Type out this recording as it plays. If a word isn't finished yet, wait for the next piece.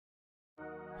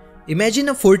Imagine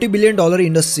a $40 billion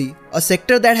industry, a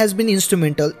sector that has been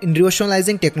instrumental in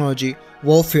revolutionizing technology,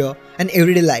 warfare, and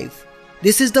everyday life.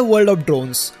 This is the world of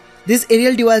drones. These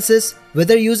aerial devices,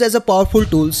 whether used as a powerful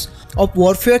tools of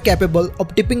warfare capable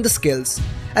of tipping the scales,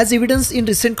 as evidenced in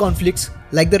recent conflicts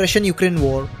like the Russian-Ukraine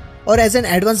war, or as an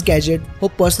advanced gadget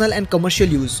for personal and commercial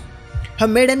use,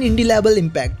 have made an indelible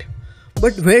impact.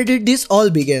 But where did this all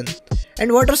begin?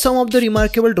 And what are some of the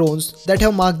remarkable drones that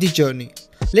have marked this journey?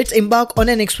 Let's embark on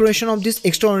an exploration of this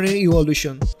extraordinary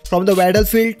evolution, from the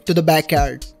battlefield to the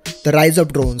backyard, the rise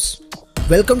of drones.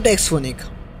 Welcome to Xphonique.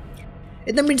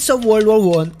 In the midst of World War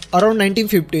I, around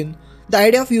 1915, the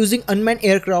idea of using unmanned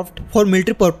aircraft for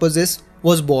military purposes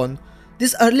was born.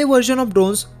 This early version of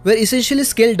drones were essentially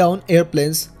scaled-down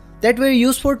airplanes that were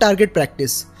used for target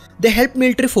practice. They helped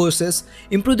military forces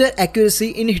improve their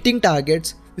accuracy in hitting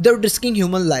targets without risking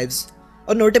human lives.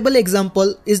 A notable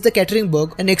example is the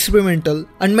Katerinburg, an experimental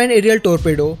unmanned aerial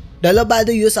torpedo developed by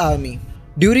the US Army.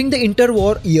 During the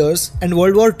interwar years and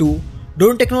World War II,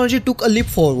 drone technology took a leap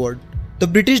forward. The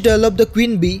British developed the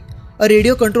Queen Bee, a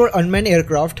radio-controlled unmanned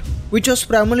aircraft which was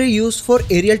primarily used for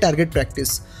aerial target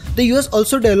practice. The US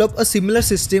also developed a similar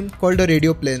system called a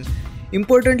radio plane.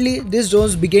 Importantly, these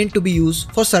drones began to be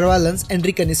used for surveillance and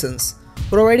reconnaissance,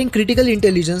 providing critical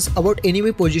intelligence about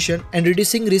enemy position and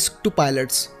reducing risk to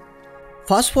pilots.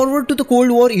 Fast forward to the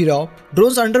Cold War era,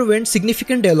 drones underwent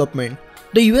significant development.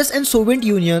 The US and Soviet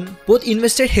Union both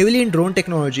invested heavily in drone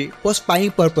technology for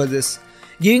spying purposes,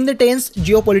 giving the tense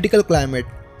geopolitical climate.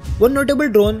 One notable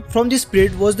drone from this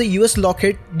period was the US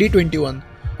Lockheed D-21,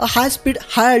 a high-speed,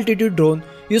 high-altitude drone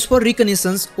used for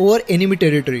reconnaissance over enemy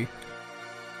territory.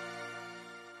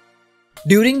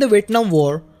 During the Vietnam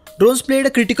War, drones played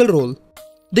a critical role.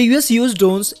 The US used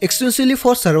drones extensively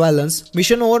for surveillance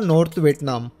mission over North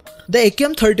Vietnam. The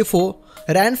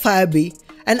AQM-34 ran Firebee,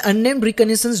 an unnamed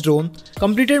reconnaissance drone,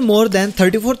 completed more than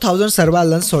 34,000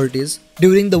 surveillance sorties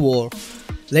during the war.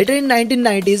 Later in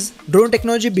 1990s, drone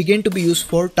technology began to be used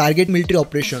for target military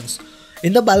operations.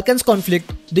 In the Balkans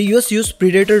conflict, the US used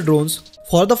Predator drones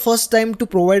for the first time to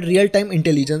provide real-time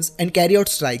intelligence and carry out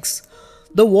strikes.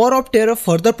 The War of Terror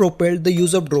further propelled the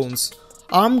use of drones.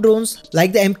 Armed drones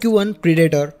like the MQ-1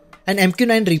 Predator and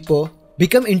MQ-9 Reaper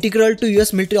became integral to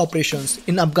US military operations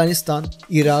in Afghanistan,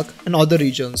 Iraq, and other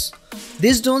regions.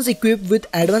 These drones equipped with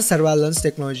advanced surveillance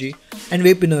technology and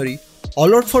weaponry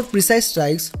allowed for precise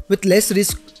strikes with less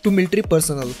risk to military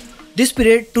personnel. This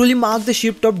period truly marked the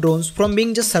shift of drones from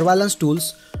being just surveillance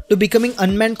tools to becoming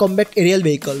unmanned combat aerial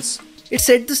vehicles. It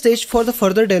set the stage for the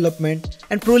further development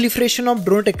and proliferation of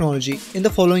drone technology in the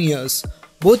following years,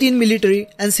 both in military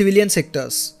and civilian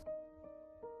sectors.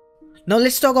 Now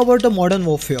let's talk about the modern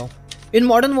warfare. In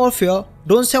modern warfare,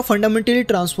 drones have fundamentally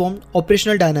transformed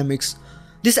operational dynamics.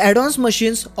 These advanced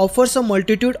machines offer a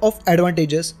multitude of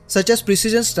advantages such as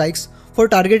precision strikes for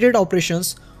targeted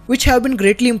operations which have been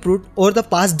greatly improved over the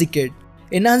past decade,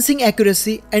 enhancing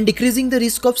accuracy and decreasing the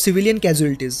risk of civilian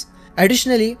casualties.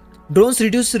 Additionally, drones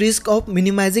reduce risk of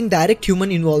minimizing direct human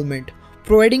involvement,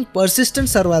 providing persistent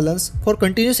surveillance for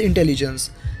continuous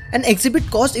intelligence, and exhibit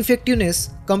cost effectiveness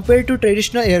compared to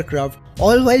traditional aircraft,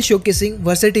 all while showcasing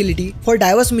versatility for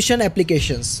diverse mission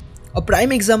applications. A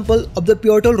prime example of the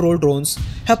pivotal role drones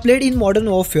have played in modern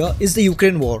warfare is the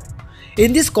Ukraine war.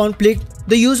 In this conflict,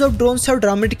 the use of drones have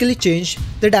dramatically changed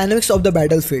the dynamics of the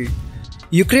battlefield.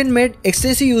 Ukraine made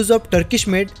extensive use of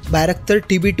Turkish-made Bayraktar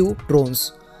TB2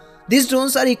 drones. These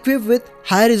drones are equipped with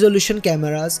high-resolution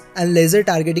cameras and laser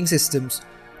targeting systems,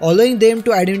 allowing them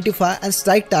to identify and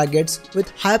strike targets with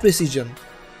high precision.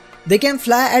 They can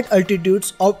fly at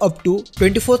altitudes of up to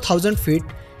 24,000 feet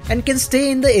and can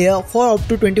stay in the air for up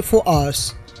to 24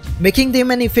 hours, making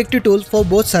them an effective tool for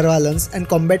both surveillance and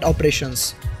combat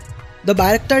operations. The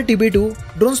Bayraktar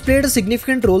TB2 drones played a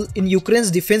significant role in Ukraine's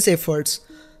defense efforts.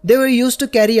 They were used to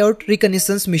carry out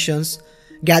reconnaissance missions,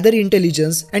 gather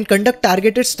intelligence, and conduct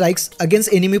targeted strikes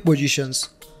against enemy positions,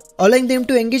 allowing them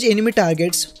to engage enemy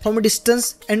targets from a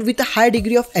distance and with a high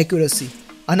degree of accuracy.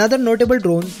 Another notable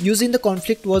drone used in the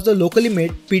conflict was the locally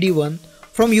made PD-1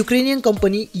 from Ukrainian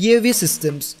company EAV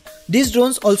Systems. These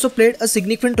drones also played a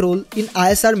significant role in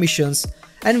ISR missions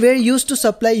and were used to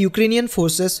supply Ukrainian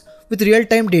forces with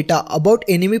real-time data about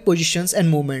enemy positions and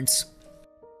movements.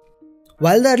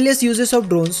 While the earliest uses of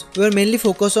drones were mainly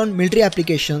focused on military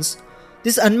applications,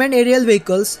 these unmanned aerial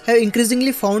vehicles have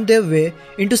increasingly found their way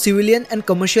into civilian and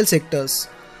commercial sectors.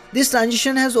 This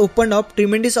transition has opened up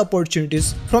tremendous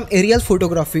opportunities from aerial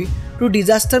photography to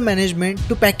disaster management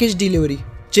to package delivery,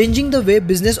 changing the way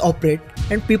business operate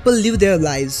and people live their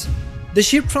lives. The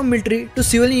shift from military to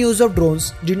civilian use of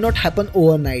drones did not happen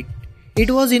overnight. It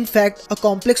was in fact a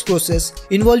complex process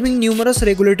involving numerous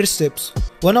regulatory steps.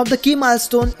 One of the key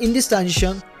milestones in this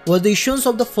transition was the issuance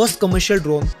of the first commercial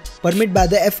drone permit by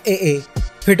the FAA,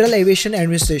 Federal Aviation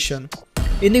Administration,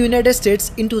 in the United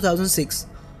States in 2006.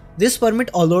 This permit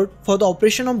allowed for the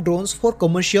operation of drones for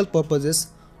commercial purposes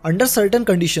under certain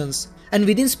conditions and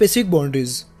within specific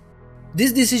boundaries.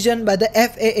 This decision by the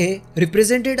FAA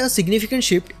represented a significant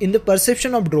shift in the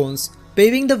perception of drones,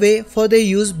 paving the way for their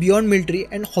use beyond military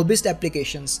and hobbyist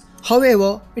applications.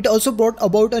 However, it also brought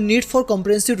about a need for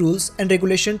comprehensive rules and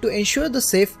regulation to ensure the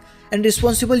safe and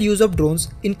responsible use of drones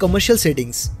in commercial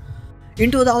settings. In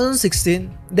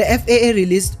 2016, the FAA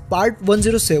released Part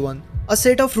 107, a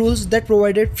set of rules that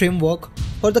provided framework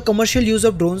for the commercial use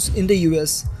of drones in the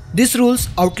US. These rules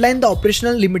outline the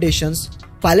operational limitations,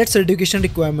 pilot certification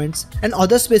requirements, and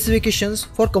other specifications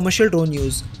for commercial drone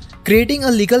use, creating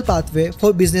a legal pathway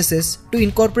for businesses to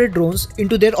incorporate drones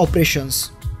into their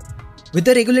operations. With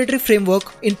the regulatory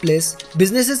framework in place,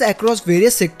 businesses across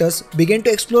various sectors began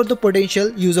to explore the potential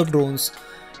use of drones.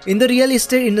 In the real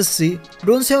estate industry,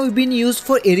 drones have been used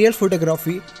for aerial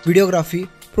photography, videography,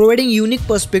 providing unique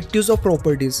perspectives of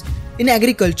properties. In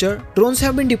agriculture, drones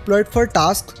have been deployed for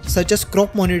tasks such as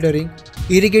crop monitoring,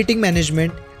 irrigating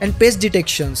management, and pest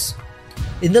detections.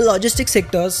 In the logistics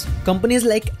sectors, companies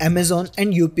like Amazon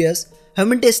and UPS have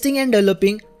been testing and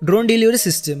developing drone delivery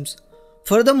systems.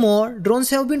 Furthermore,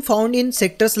 drones have been found in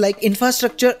sectors like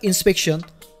infrastructure inspection,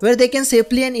 where they can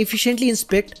safely and efficiently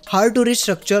inspect hard-to-reach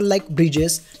structures like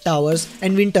bridges, towers,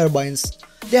 and wind turbines.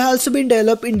 They have also been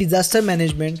developed in disaster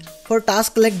management for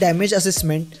tasks like damage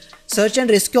assessment, search and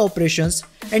rescue operations,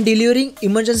 and delivering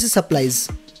emergency supplies.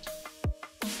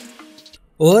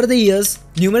 Over the years,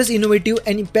 numerous innovative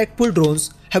and impactful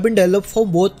drones have been developed for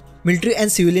both military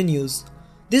and civilian use.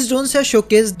 These drones have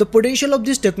showcased the potential of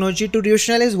this technology to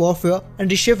revolutionize warfare and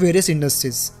reshape various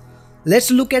industries.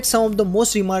 Let's look at some of the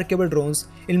most remarkable drones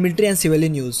in military and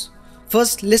civilian use.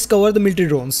 First, let's cover the military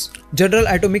drones. General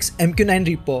Atomics MQ-9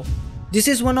 Reaper. This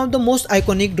is one of the most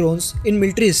iconic drones in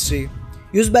military history,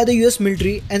 used by the US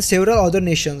military and several other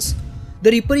nations.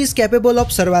 The Reaper is capable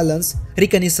of surveillance,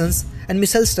 reconnaissance, and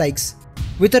missile strikes,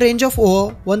 with a range of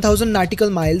over 1000 nautical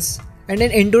miles and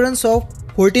an endurance of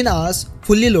 14 hours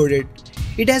fully loaded.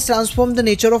 It has transformed the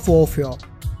nature of warfare.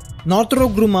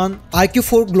 Northrop Grumman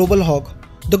RQ-4 Global Hawk.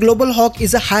 The Global Hawk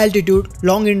is a high-altitude,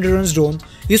 long-endurance drone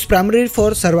used primarily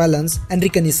for surveillance and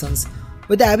reconnaissance.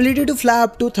 With the ability to fly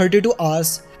up to 32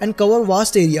 hours and cover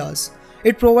vast areas,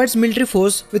 it provides military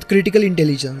force with critical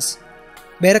intelligence.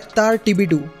 Bayraktar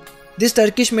TB2. This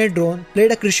Turkish-made drone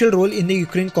played a crucial role in the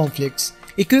Ukraine conflicts.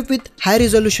 Equipped with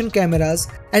high-resolution cameras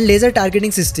and laser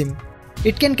targeting system,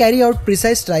 it can carry out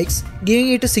precise strikes, giving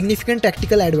it a significant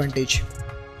tactical advantage.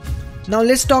 Now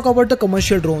let's talk about the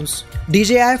commercial drones,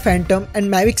 DJI Phantom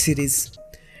and Mavic series.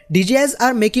 DJIs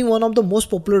are making one of the most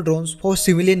popular drones for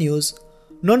civilian use,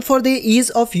 known for their ease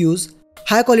of use,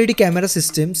 high-quality camera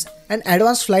systems, and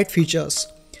advanced flight features.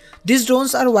 These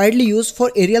drones are widely used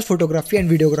for aerial photography and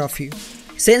videography.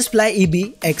 Sensefly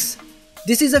EB-X.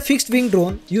 This is a fixed-wing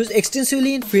drone used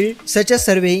extensively in fields such as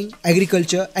surveying,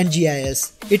 agriculture, and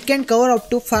GIS. It can cover up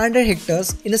to 500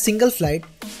 hectares in a single flight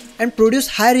and produce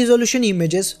high-resolution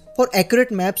images for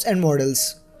accurate maps and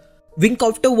models.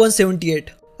 Wingcopter 178,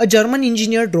 a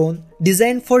German-engineered drone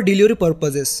designed for delivery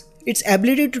purposes. Its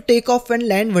ability to take off and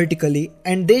land vertically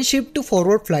and then shift to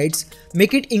forward flights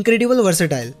make it incredibly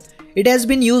versatile. It has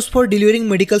been used for delivering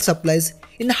medical supplies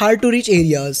in hard-to-reach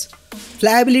areas.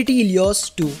 Flyability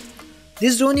Helios 2.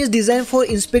 This drone is designed for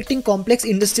inspecting complex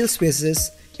industrial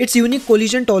spaces. Its unique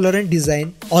collision-tolerant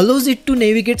design allows it to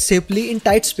navigate safely in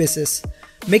tight spaces,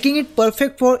 making it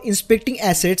perfect for inspecting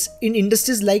assets in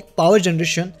industries like power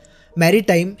generation,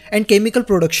 maritime, and chemical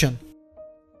production.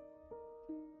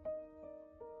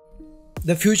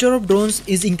 The future of drones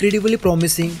is incredibly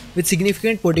promising, with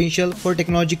significant potential for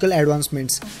technological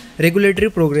advancements, regulatory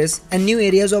progress, and new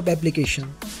areas of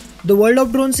application. The world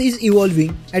of drones is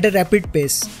evolving at a rapid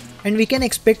pace, and we can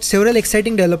expect several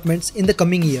exciting developments in the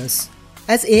coming years.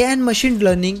 As AI and machine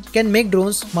learning can make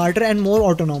drones smarter and more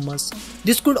autonomous,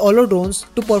 this could allow drones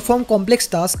to perform complex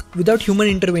tasks without human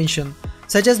intervention,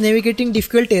 such as navigating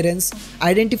difficult terrains,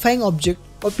 identifying objects,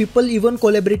 or people even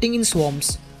collaborating in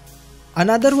swarms.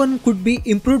 Another one could be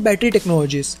improved battery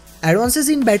technologies. Advances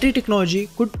in battery technology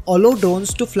could allow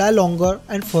drones to fly longer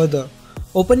and further,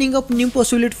 opening up new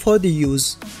possibilities for the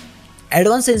use.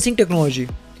 Advanced sensing technology.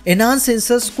 Enhanced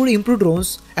sensors could improve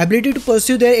drones' ability to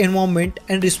perceive their environment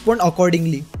and respond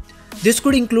accordingly. This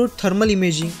could include thermal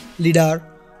imaging, LiDAR,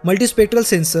 multispectral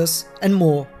sensors, and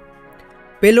more.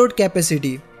 Payload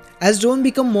capacity. As drones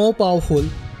become more powerful,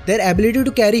 their ability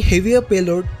to carry heavier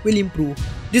payload will improve.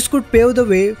 This could pave the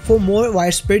way for more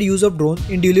widespread use of drones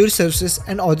in delivery services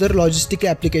and other logistic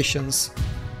applications.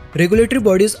 Regulatory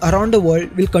bodies around the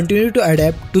world will continue to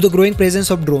adapt to the growing presence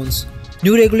of drones.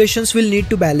 New regulations will need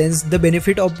to balance the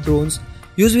benefit of drones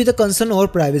used with a concern over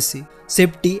privacy,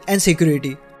 safety, and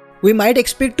security. We might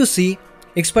expect to see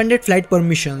expanded flight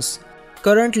permissions.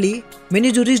 Currently,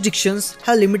 many jurisdictions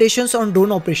have limitations on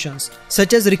drone operations,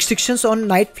 such as restrictions on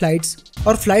night flights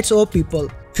or flights over people.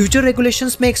 Future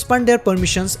regulations may expand their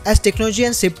permissions as technology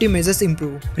and safety measures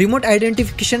improve. Remote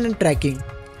identification and tracking.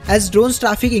 As drones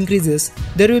traffic increases,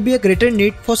 there will be a greater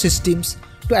need for systems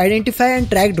to identify and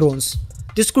track drones.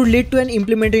 This could lead to an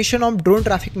implementation of drone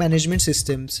traffic management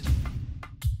systems.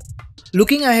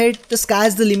 Looking ahead, the sky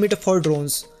is the limit for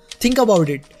drones. Think about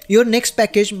it. Your next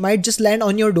package might just land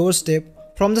on your doorstep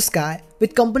from the sky,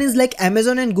 with companies like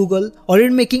Amazon and Google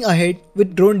already making ahead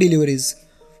with drone deliveries.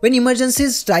 When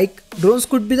emergencies strike, drones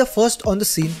could be the first on the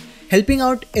scene, helping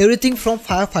out everything from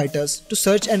firefighters to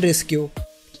search and rescue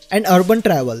and urban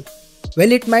travel.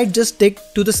 Well, it might just take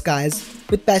to the skies,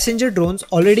 with passenger drones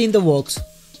already in the works.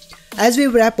 As we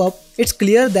wrap up, it's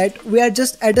clear that we are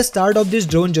just at the start of this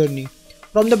drone journey,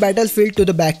 from the battlefield to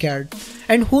the backyard,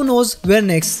 and who knows where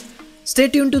next. Stay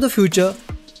tuned to the future.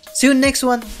 See you in next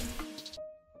one.